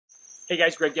Hey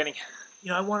guys, Greg Denning.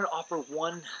 I wanted to offer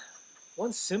one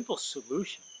simple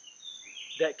solution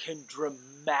that can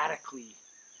dramatically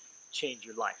change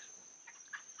your life.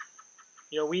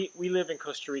 We live in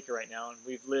Costa Rica right now, and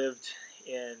we've lived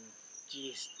and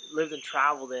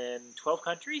traveled in 12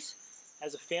 countries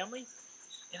as a family.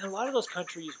 In a lot of those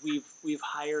countries, we've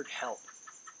hired help.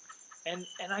 And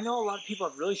I know a lot of people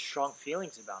have really strong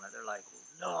feelings about it. They're like,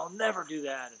 no, I'll never do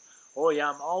that. And, oh yeah,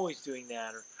 I'm always doing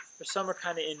that. Or some are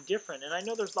kind of indifferent. And I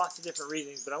know there's lots of different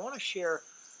reasons, but I want to share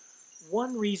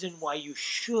one reason why you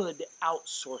should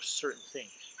outsource certain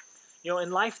things. In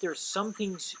life, there's some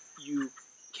things you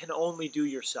can only do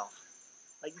yourself.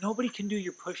 Like nobody can do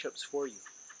your push-ups for you.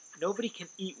 Nobody can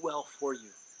eat well for you.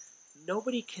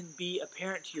 Nobody can be a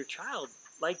parent to your child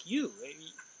like you.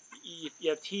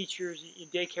 You have teachers,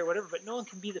 daycare, whatever, but no one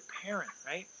can be the parent,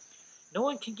 right? No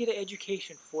one can get an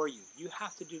education for you. You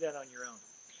have to do that on your own.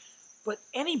 But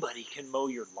anybody can mow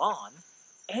your lawn.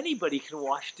 Anybody can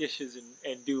wash dishes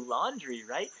and do laundry,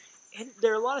 right? And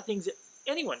there are a lot of things that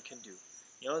anyone can do.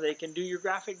 They can do your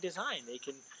graphic design. They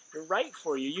can write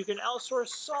for you. You can outsource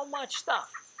so much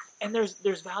stuff. And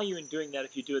there's value in doing that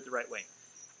if you do it the right way.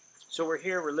 So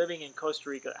we're living in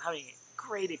Costa Rica, having a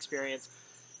great experience.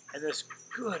 And this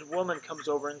good woman comes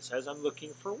over and says, I'm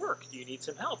looking for work. Do you need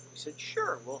some help? We said,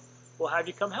 sure, we'll have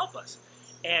you come help us.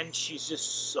 And she's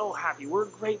just so happy. We're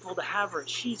grateful to have her. And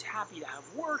she's happy to have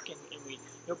work. And we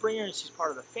bring her, and she's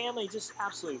part of the family. Just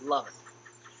absolutely love it.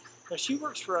 Now, she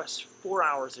works for us 4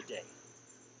 hours a day.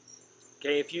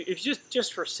 Okay, if you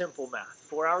just for simple math,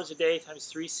 4 hours a day times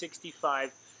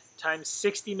 365 times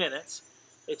 60 minutes,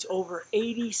 it's over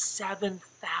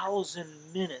 87,000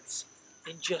 minutes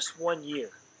in just 1 year.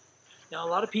 Now, a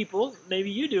lot of people, maybe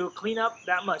you do, clean up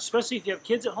that much, especially if you have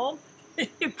kids at home.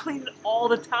 You clean all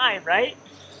the time, right?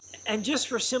 And just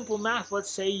for simple math, let's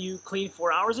say you clean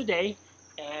 4 hours a day,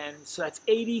 and so that's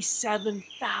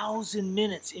 87,000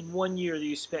 minutes in 1 year that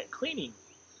you spent cleaning.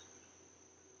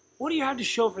 What do you have to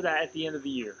show for that at the end of the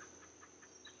year?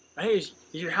 Right? Is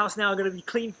your house now going to be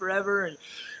clean forever? And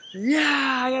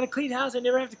yeah, I got a clean house, I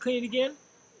never have to clean it again?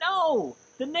 No!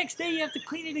 The next day you have to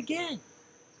clean it again.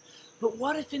 But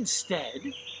what if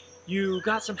instead you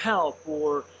got some help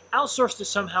or outsourced it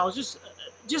somehow, just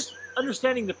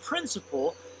understanding the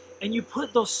principle, and you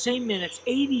put those same minutes,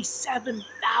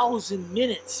 87,000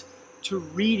 minutes, to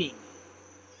reading,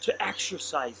 to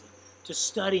exercising, to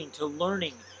studying, to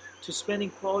learning, to spending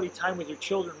quality time with your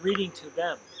children, reading to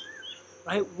them,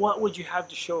 right? What would you have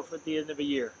to show for at the end of a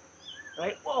year,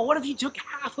 right? Well, what if you took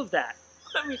half of that?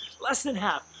 I mean, less than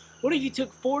half. What if you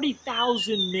took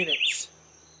 40,000 minutes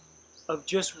of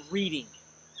just reading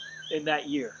in that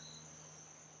year?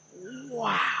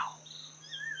 Wow.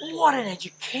 What an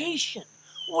education.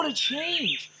 What a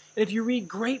change. And if you read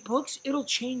great books, it'll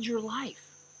change your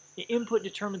life. Input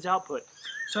determines output.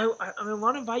 So I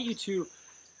want to invite you to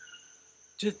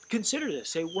consider this.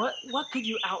 Say, what could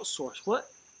you outsource?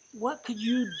 What could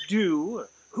you do?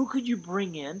 Who could you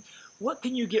bring in? What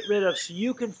can you get rid of so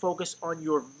you can focus on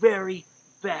your very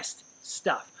best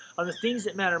stuff? On the things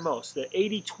that matter most, the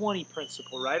 80-20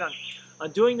 principle, right?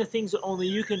 On doing the things that only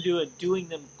you can do and doing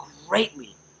them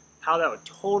greatly. How that would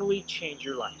totally change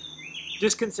your life.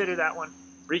 Just consider that one.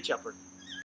 Reach upward.